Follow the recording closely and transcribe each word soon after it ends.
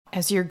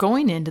As you're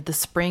going into the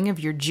spring of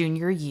your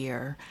junior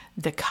year,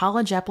 the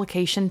college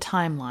application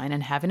timeline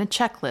and having a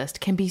checklist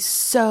can be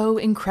so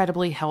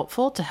incredibly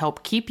helpful to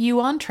help keep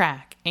you on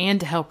track and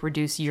to help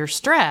reduce your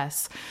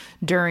stress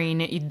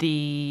during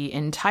the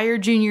entire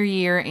junior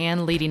year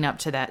and leading up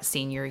to that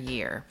senior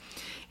year.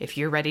 If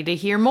you're ready to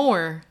hear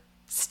more,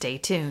 stay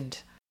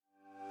tuned.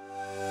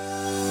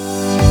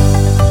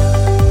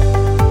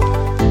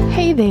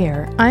 Hey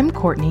there, I'm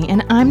Courtney,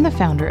 and I'm the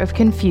founder of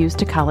Confused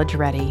to College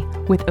Ready.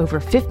 With over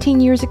 15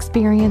 years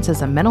experience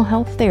as a mental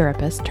health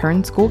therapist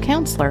turned school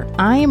counselor,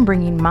 I am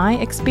bringing my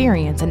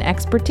experience and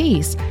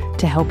expertise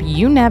to help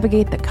you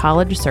navigate the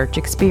college search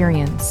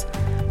experience.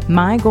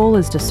 My goal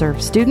is to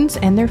serve students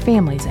and their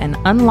families and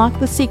unlock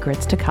the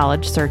secrets to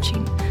college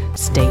searching.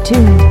 Stay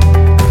tuned.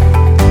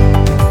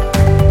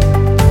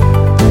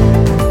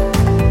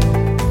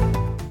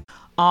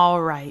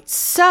 All right,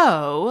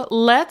 so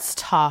let's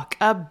talk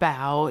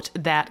about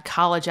that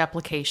college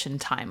application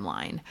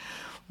timeline.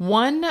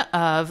 One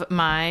of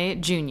my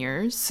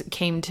juniors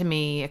came to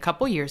me a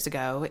couple years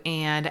ago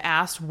and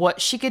asked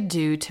what she could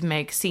do to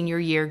make senior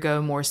year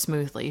go more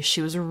smoothly.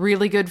 She was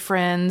really good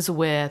friends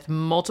with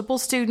multiple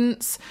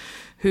students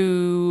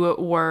who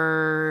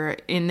were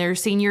in their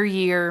senior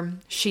year.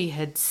 She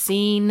had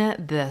seen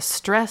the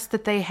stress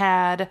that they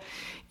had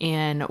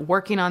in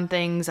working on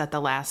things at the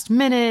last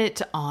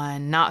minute,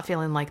 on not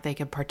feeling like they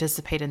could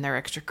participate in their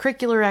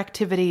extracurricular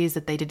activities,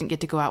 that they didn't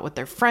get to go out with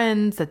their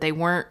friends, that they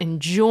weren't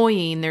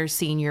enjoying their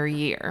senior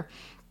year.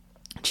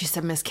 She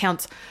said, "Miss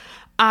Counts,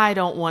 I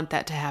don't want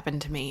that to happen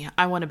to me.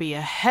 I want to be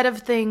ahead of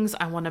things.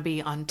 I want to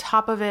be on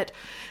top of it.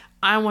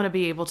 I want to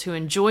be able to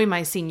enjoy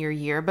my senior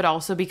year, but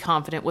also be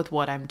confident with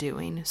what I'm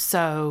doing."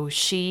 So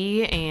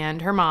she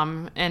and her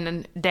mom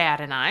and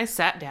dad and I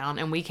sat down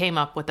and we came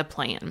up with a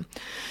plan.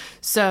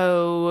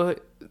 So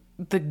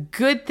the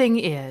good thing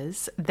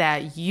is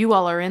that you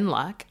all are in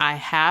luck. I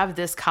have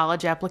this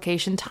college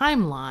application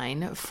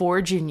timeline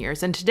for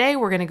juniors, and today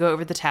we're going to go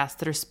over the tasks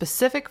that are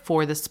specific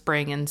for the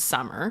spring and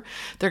summer.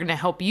 They're going to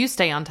help you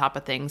stay on top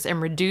of things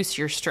and reduce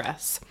your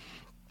stress.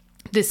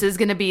 This is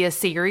going to be a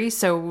series,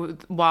 so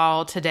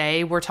while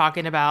today we're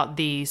talking about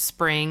the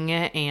spring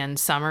and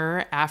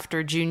summer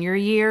after junior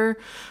year,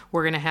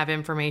 we're going to have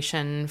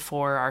information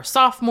for our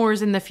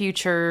sophomores in the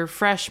future,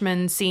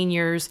 freshmen,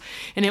 seniors,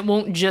 and it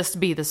won't just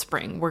be the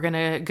spring. We're going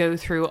to go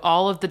through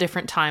all of the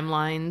different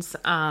timelines,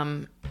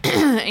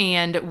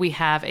 and we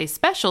have a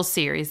special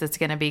series that's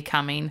going to be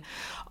coming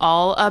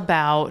all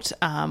about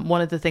one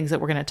of the things that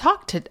we're going to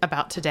talk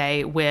about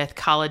today with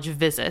college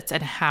visits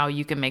and how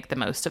you can make the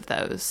most of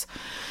those.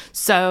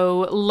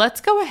 So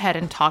let's go ahead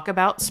and talk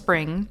about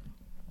spring.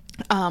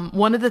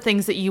 One of the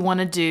things that you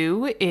want to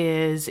do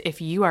is,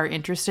 if you are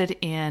interested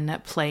in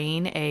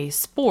playing a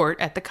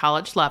sport at the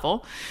college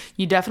level,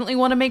 you definitely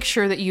want to make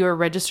sure that you are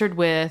registered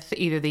with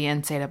either the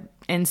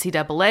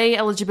NCAA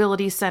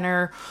Eligibility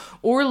Center,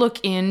 or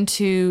look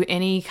into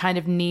any kind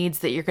of needs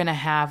that you're going to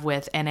have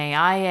with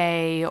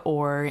NAIA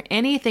or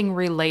anything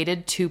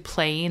related to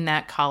playing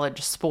that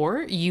college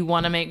sport. You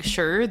want to make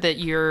sure that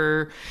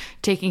you're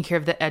taking care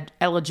of the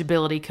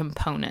eligibility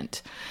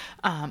component.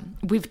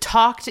 We've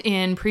talked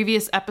in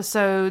previous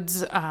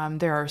episodes,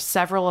 there are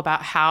several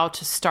about how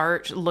to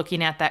start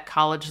looking at that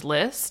college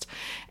list.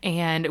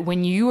 And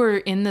when you are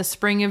in the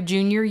spring of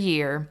junior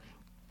year,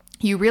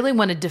 you really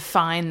want to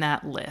define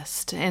that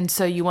list. And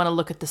so you want to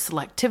look at the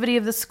selectivity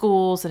of the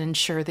schools and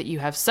ensure that you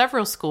have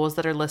several schools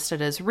that are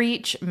listed as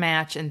reach,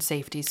 match, and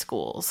safety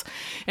schools.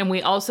 And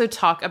we also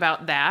talk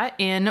about that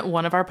in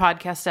one of our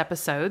podcast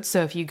episodes.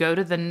 So if you go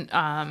to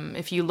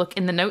if you look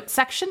in the notes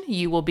section,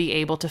 you will be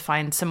able to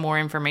find some more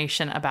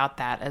information about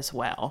that as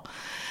well.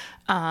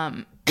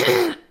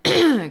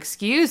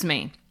 Excuse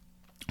me.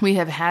 We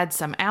have had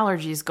some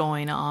allergies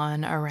going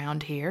on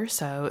around here,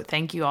 so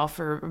thank you all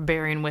for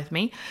bearing with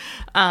me.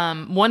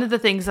 One of the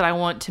things that I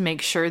want to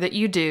make sure that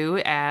you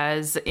do,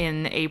 as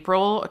in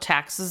April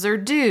taxes are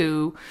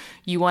due,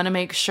 you want to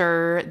make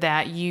sure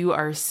that you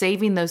are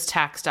saving those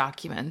tax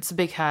documents,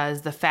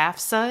 because the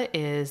FAFSA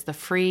is the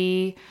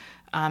free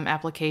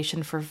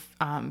application for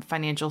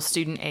financial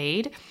student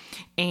aid.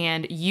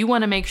 And you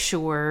want to make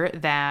sure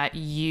that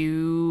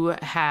you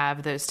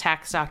have those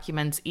tax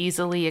documents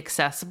easily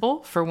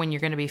accessible for when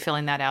you're going to be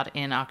filling that out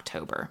in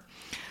October.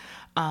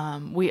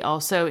 We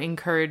also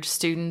encourage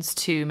students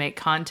to make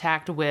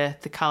contact with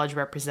the college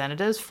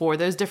representatives for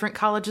those different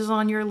colleges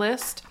on your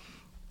list,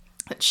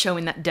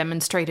 showing that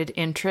demonstrated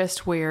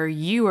interest where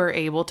you are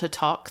able to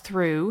talk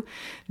through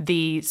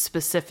the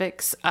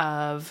specifics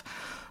of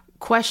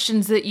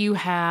questions that you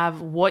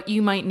have, what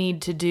you might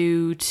need to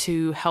do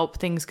to help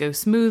things go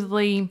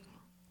smoothly,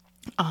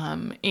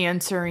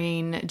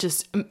 answering,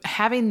 just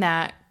having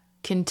that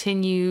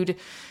continued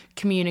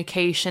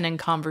communication and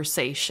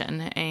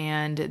conversation.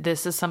 And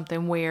this is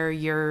something where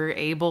you're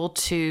able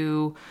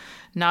to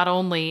not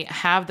only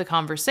have the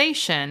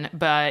conversation,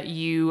 but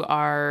you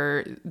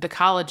are, the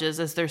colleges,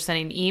 as they're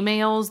sending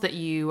emails, that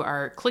you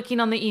are clicking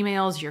on the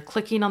emails, you're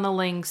clicking on the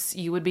links.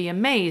 You would be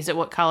amazed at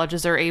what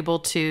colleges are able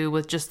to,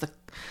 with just the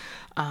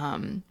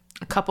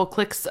a couple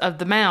clicks of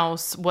the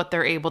mouse what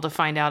they're able to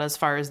find out as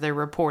far as their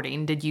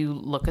reporting. Did you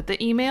look at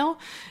the email?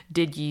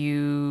 Did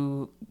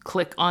you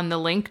click on the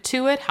link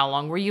to it? How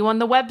long were you on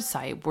the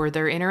website? Were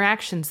there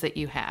interactions that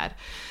you had?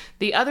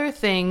 The other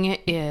thing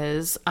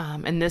is,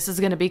 and this is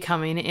going to be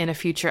coming in a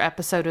future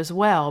episode as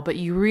well, but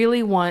you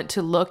really want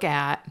to look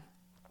at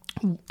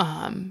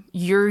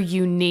your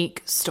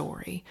unique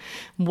story.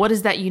 What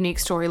does that unique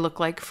story look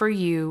like for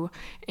you?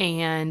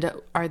 And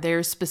are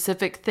there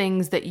specific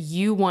things that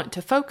you want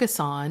to focus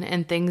on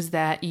and things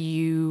that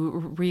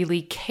you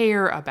really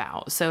care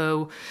about?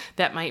 So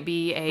that might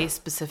be a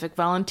specific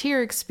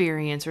volunteer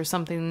experience or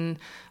something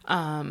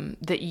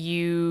that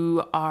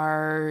you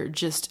are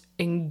just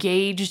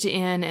engaged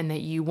in and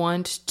that you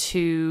want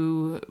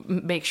to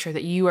make sure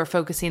that you are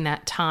focusing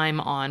that time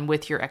on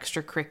with your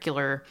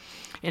extracurricular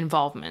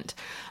involvement.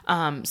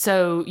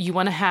 So you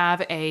want to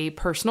have a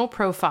personal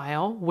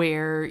profile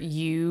where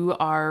you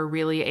are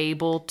really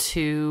able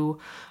to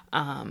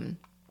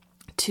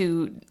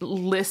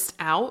list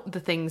out the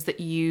things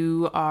that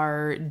you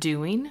are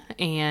doing.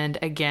 And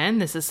again,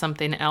 this is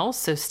something else,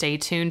 so stay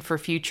tuned for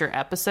future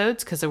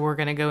episodes because we're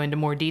going to go into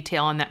more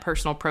detail on that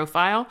personal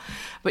profile.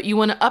 But you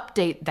want to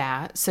update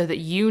that so that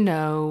you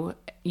know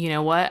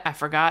what, I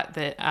forgot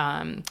that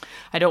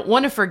I don't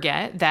want to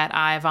forget that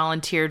I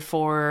volunteered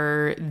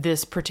for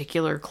this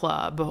particular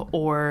club,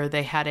 or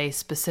they had a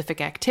specific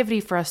activity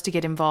for us to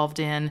get involved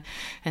in.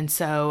 And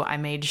so I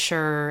made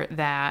sure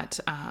that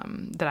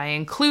that I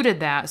included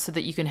that so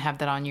that you can have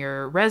that on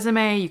your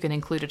resume, you can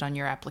include it on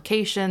your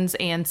applications,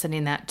 and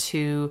sending that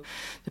to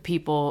the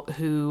people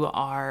who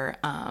are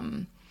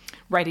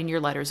writing your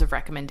letters of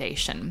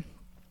recommendation.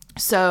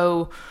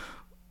 So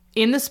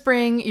in the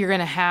spring, you're going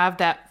to have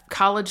that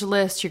college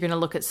list. You're going to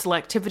look at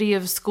selectivity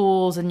of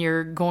schools, and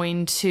you're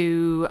going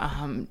to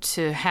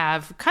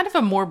have kind of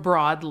a more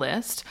broad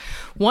list.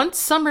 Once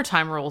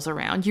summertime rolls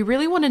around, you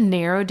really want to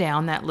narrow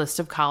down that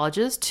list of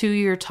colleges to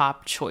your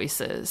top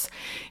choices.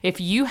 If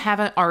you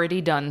haven't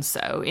already done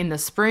so in the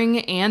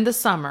spring and the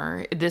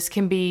summer, this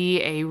can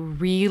be a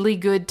really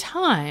good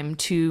time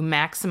to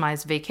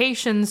maximize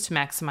vacations, to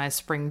maximize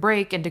spring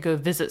break, and to go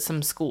visit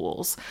some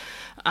schools.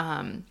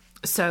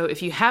 So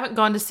if you haven't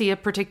gone to see a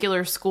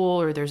particular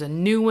school, or there's a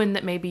new one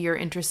that maybe you're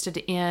interested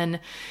in,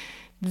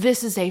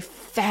 this is a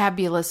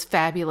fabulous,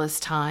 fabulous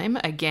time.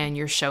 Again,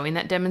 you're showing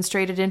that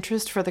demonstrated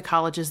interest for the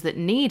colleges that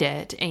need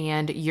it,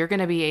 and you're going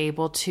to be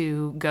able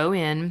to go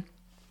in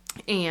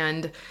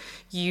and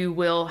you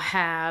will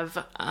have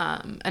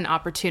an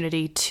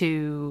opportunity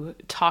to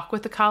talk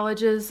with the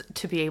colleges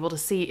to be able to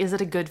see, is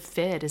it a good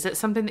fit? Is it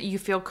something that you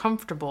feel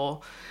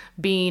comfortable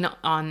being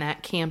on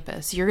that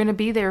campus? You're going to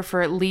be there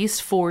for at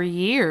least 4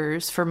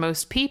 years for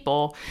most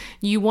people.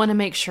 You want to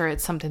make sure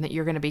it's something that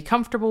you're going to be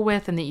comfortable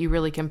with and that you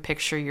really can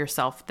picture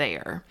yourself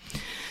there.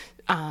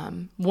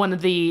 One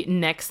of the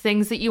next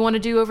things that you want to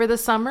do over the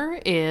summer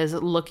is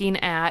looking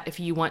at if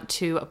you want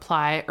to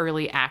apply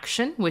early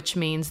action, which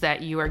means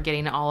that you are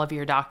getting all of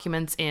your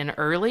documents in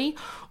early,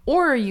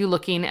 or are you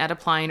looking at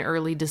applying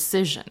early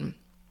decision?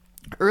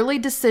 Early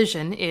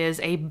decision is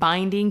a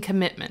binding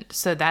commitment.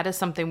 So that is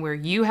something where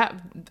you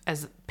have,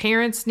 as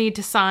parents, need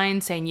to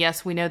sign saying,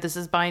 yes, we know this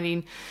is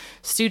binding.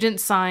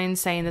 Students sign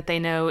saying that they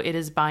know it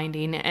is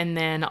binding. And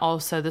then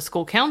also the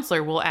school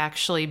counselor will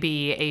actually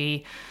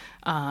be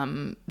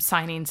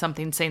signing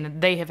something saying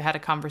that they have had a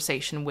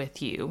conversation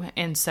with you.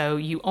 And so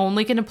you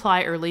only can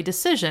apply early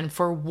decision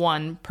for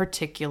one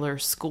particular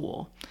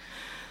school.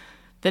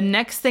 The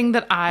next thing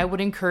that I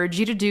would encourage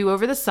you to do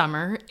over the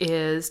summer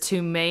is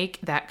to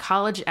make that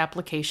college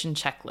application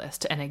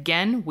checklist. And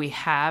again, we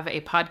have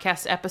a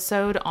podcast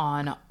episode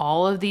on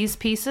all of these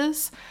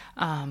pieces,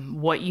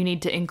 what you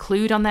need to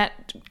include on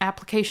that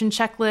application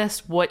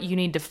checklist, what you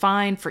need to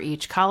find for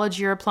each college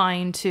you're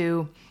applying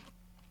to,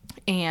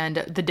 and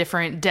the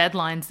different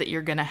deadlines that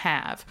you're going to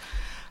have.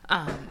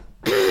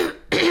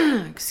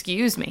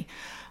 Excuse me.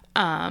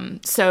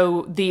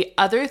 So the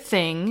other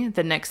thing,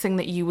 the next thing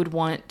that you would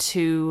want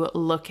to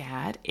look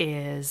at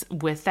is,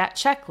 with that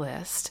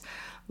checklist,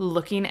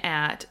 looking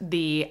at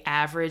the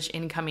average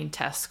incoming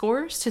test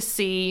scores to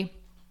see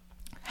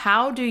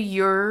how do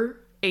your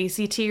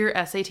ACT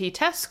or SAT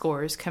test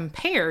scores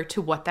compare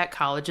to what that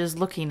college is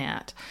looking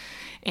at,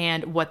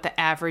 and what the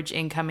average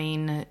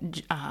incoming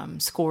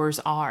scores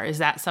are. Is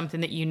that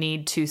something that you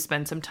need to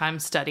spend some time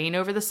studying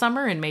over the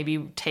summer and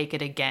maybe take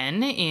it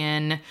again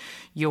in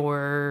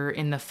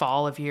the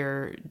fall of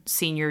your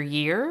senior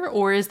year?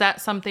 Or is that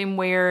something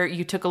where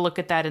you took a look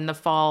at that in the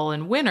fall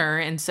and winter,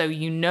 and so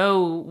you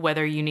know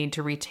whether you need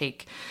to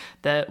retake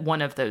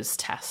one of those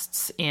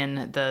tests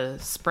in the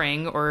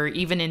spring or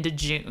even into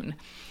June?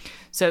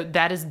 So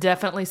that is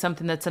definitely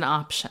something that's an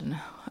option.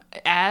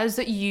 As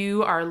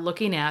you are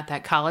looking at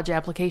that college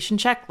application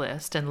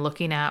checklist and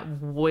looking at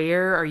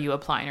where are you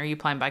applying? Are you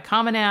applying by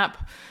Common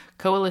App,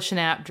 Coalition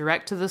App,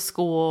 direct to the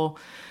school?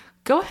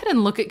 Go ahead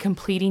and look at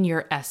completing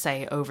your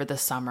essay over the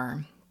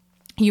summer.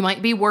 You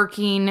might be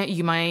working,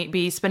 you might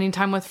be spending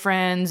time with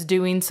friends,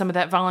 doing some of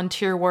that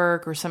volunteer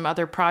work or some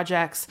other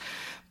projects,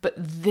 But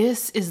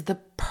this is the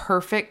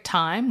perfect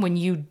time when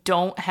you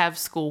don't have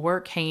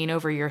schoolwork hanging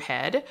over your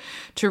head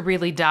to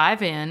really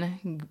dive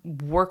in,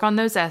 work on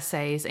those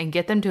essays, and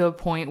get them to a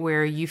point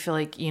where you feel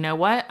like, you know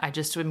what, I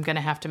just am going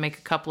to have to make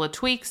a couple of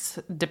tweaks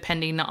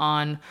depending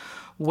on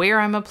where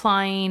I'm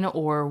applying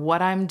or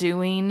what I'm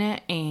doing.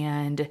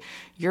 And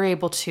you're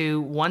able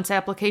to, once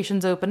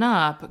applications open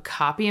up,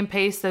 copy and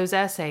paste those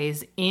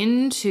essays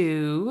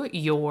into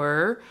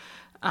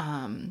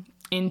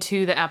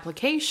into the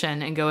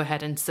application and go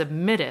ahead and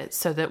submit it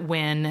so that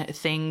when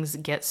things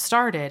get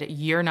started,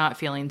 you're not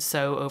feeling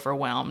so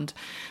overwhelmed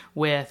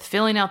with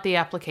filling out the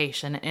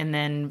application and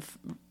then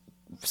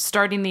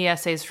starting the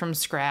essays from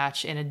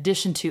scratch in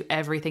addition to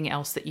everything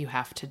else that you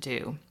have to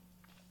do.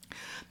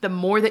 The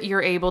more that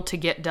you're able to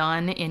get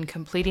done in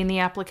completing the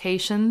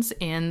applications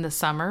in the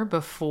summer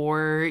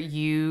before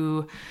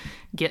you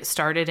get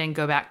started and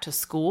go back to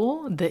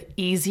school, the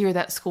easier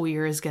that school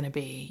year is going to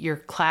be. Your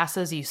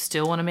classes, you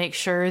still want to make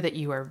sure that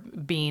you are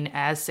being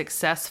as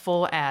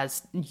successful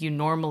as you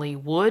normally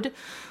would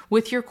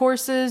with your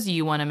courses.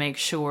 You want to make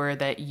sure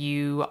that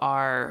you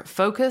are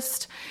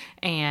focused,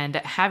 and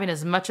having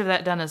as much of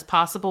that done as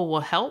possible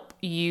will help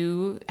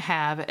you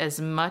have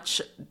as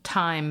much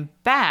time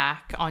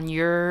back on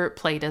your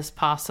plate as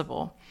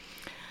possible.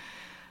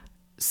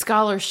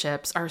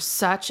 Scholarships are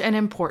such an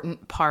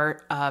important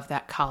part of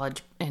that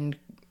college and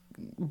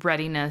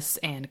readiness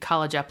and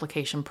college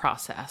application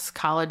process.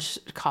 College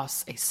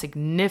costs a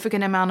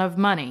significant amount of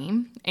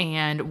money,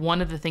 and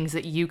one of the things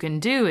that you can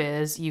do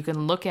is you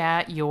can look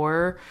at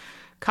your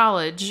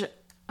college,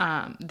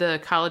 the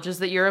colleges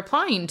that you're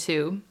applying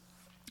to,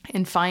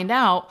 and find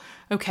out,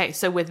 okay,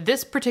 so with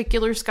this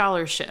particular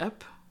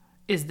scholarship,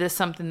 is this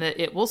something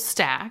that it will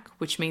stack,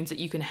 which means that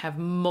you can have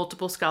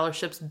multiple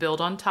scholarships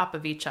build on top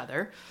of each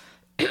other?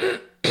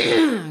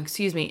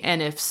 Excuse me.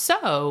 And if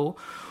so,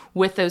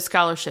 with those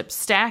scholarships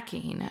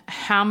stacking,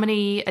 how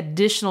many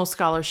additional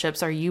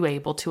scholarships are you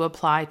able to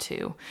apply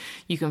to?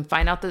 You can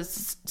find out the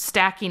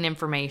stacking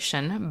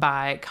information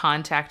by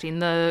contacting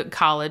the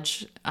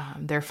college,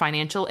 their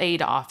financial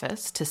aid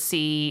office, to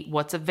see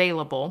what's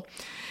available.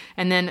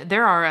 And then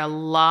there are a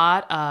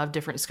lot of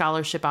different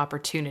scholarship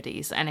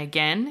opportunities. And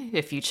again,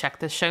 if you check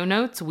the show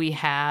notes, we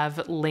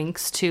have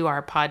links to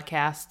our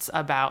podcasts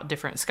about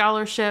different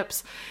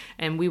scholarships,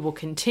 and we will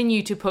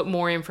continue to put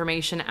more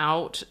information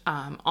out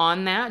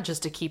on that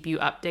just to keep you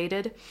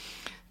updated.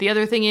 The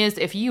other thing is,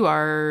 if you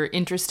are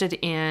interested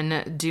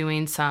in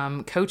doing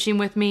some coaching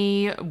with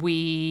me,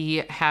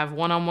 we have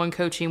one-on-one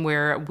coaching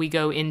where we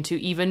go into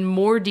even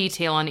more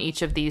detail on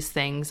each of these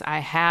things. I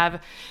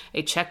have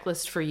a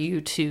checklist for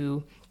you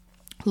to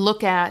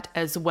look at,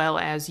 as well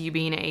as you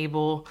being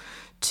able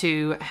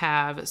to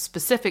have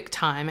specific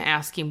time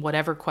asking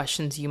whatever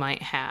questions you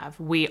might have.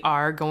 We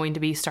are going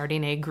to be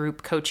starting a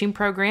group coaching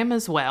program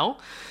as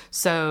well.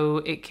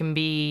 So it can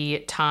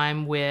be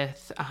time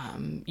with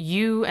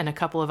you and a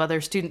couple of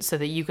other students so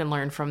that you can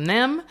learn from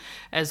them,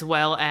 as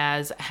well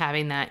as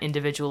having that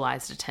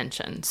individualized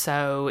attention.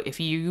 So if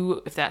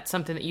that's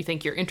something that you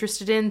think you're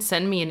interested in,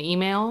 send me an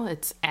email.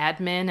 It's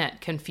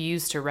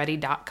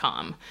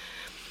admin@confusedtoready.com.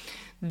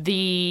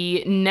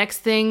 The next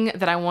thing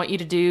that I want you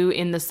to do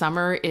in the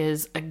summer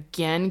is,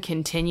 again,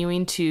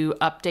 continuing to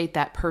update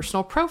that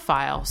personal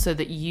profile so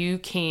that you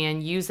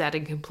can use that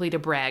and complete a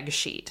brag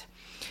sheet.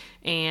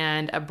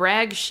 And a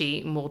brag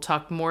sheet, and we'll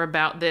talk more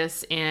about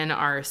this in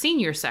our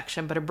senior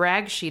section, but a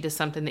brag sheet is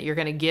something that you're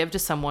going to give to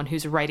someone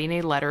who's writing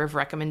a letter of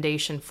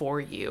recommendation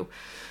for you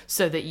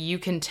so that you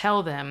can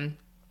tell them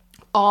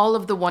all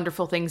of the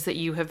wonderful things that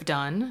you have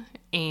done,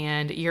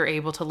 and you're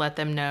able to let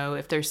them know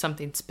if there's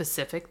something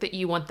specific that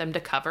you want them to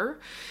cover.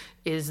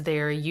 Is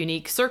there a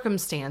unique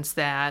circumstance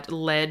that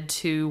led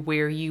to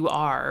where you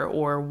are,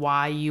 or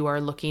why you are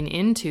looking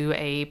into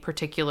a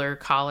particular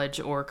college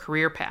or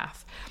career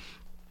path?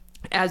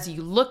 As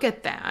you look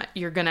at that,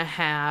 you're going to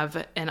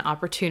have an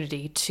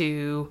opportunity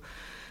to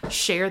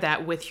share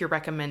that with your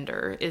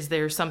recommender. Is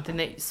there something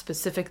that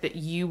specific that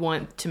you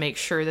want to make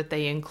sure that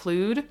they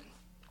include?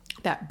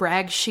 That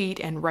brag sheet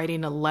and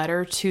writing a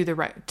letter to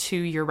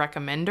your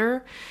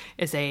recommender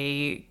is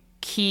a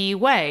key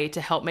way to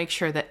help make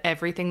sure that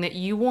everything that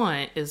you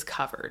want is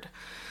covered.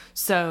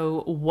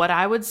 So what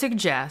I would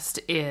suggest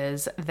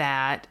is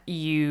that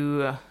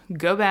you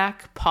go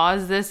back,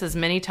 pause this as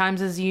many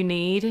times as you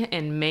need,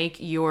 and make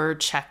your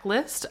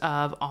checklist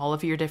of all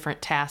of your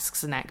different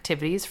tasks and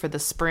activities for the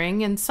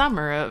spring and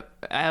summer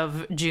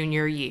of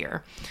junior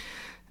year.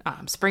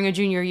 Spring of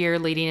junior year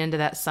leading into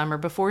that summer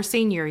before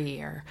senior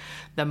year.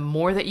 The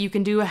more that you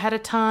can do ahead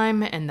of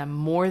time and the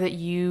more that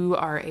you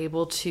are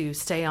able to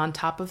stay on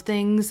top of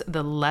things,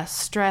 the less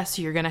stress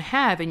you're going to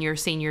have in your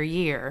senior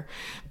year.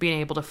 Being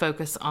able to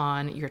focus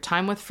on your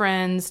time with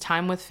friends,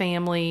 time with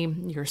family,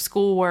 your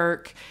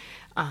schoolwork,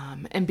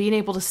 and being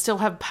able to still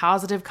have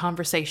positive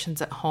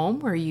conversations at home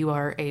where you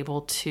are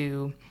able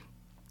to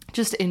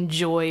just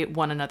enjoy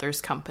one another's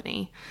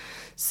company.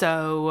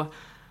 So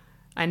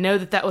I know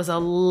that was a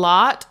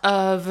lot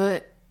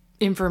of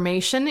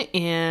information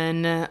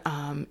in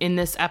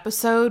this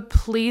episode,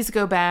 please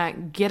go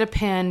back, get a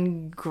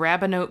pen,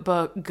 grab a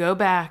notebook, go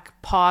back,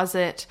 pause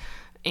it,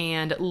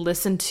 and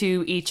listen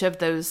to each of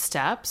those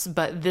steps.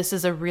 But this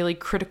is a really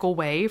critical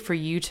way for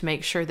you to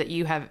make sure that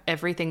you have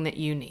everything that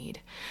you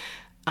need.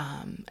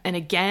 And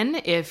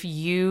again, if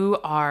you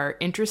are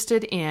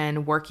interested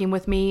in working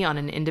with me on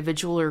an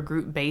individual or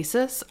group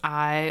basis,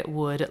 I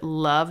would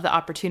love the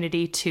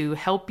opportunity to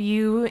help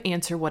you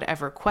answer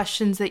whatever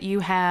questions that you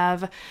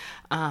have.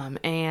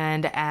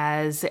 And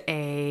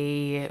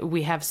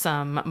we have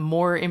some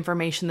more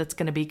information that's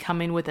going to be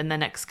coming within the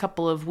next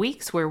couple of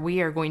weeks, where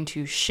we are going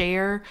to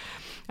share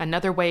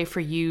another way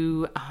for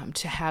you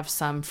to have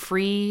some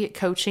free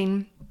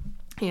coaching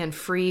and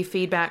free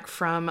feedback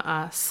from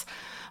us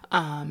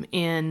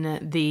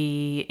in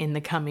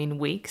the coming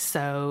weeks.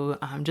 So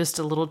just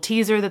a little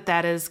teaser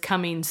that is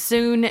coming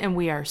soon, and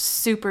we are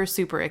super,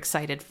 super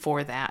excited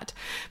for that.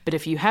 But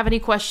if you have any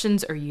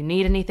questions or you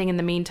need anything in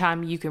the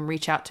meantime, you can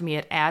reach out to me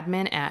at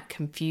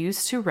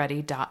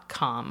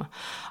admin@confusedtoready.com.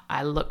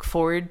 I look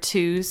forward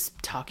to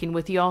talking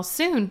with you all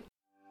soon.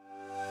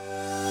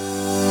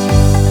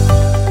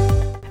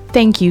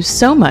 Thank you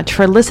so much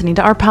for listening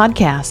to our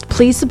podcast.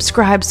 Please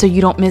subscribe so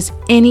you don't miss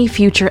any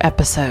future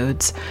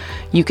episodes.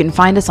 You can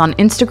find us on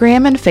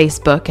Instagram and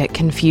Facebook at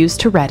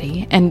Confused to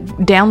Ready, and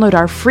download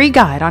our free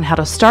guide on how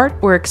to start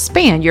or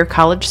expand your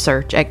college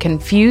search at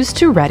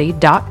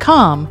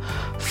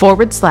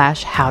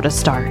confusedtoready.com/how to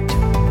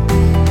start.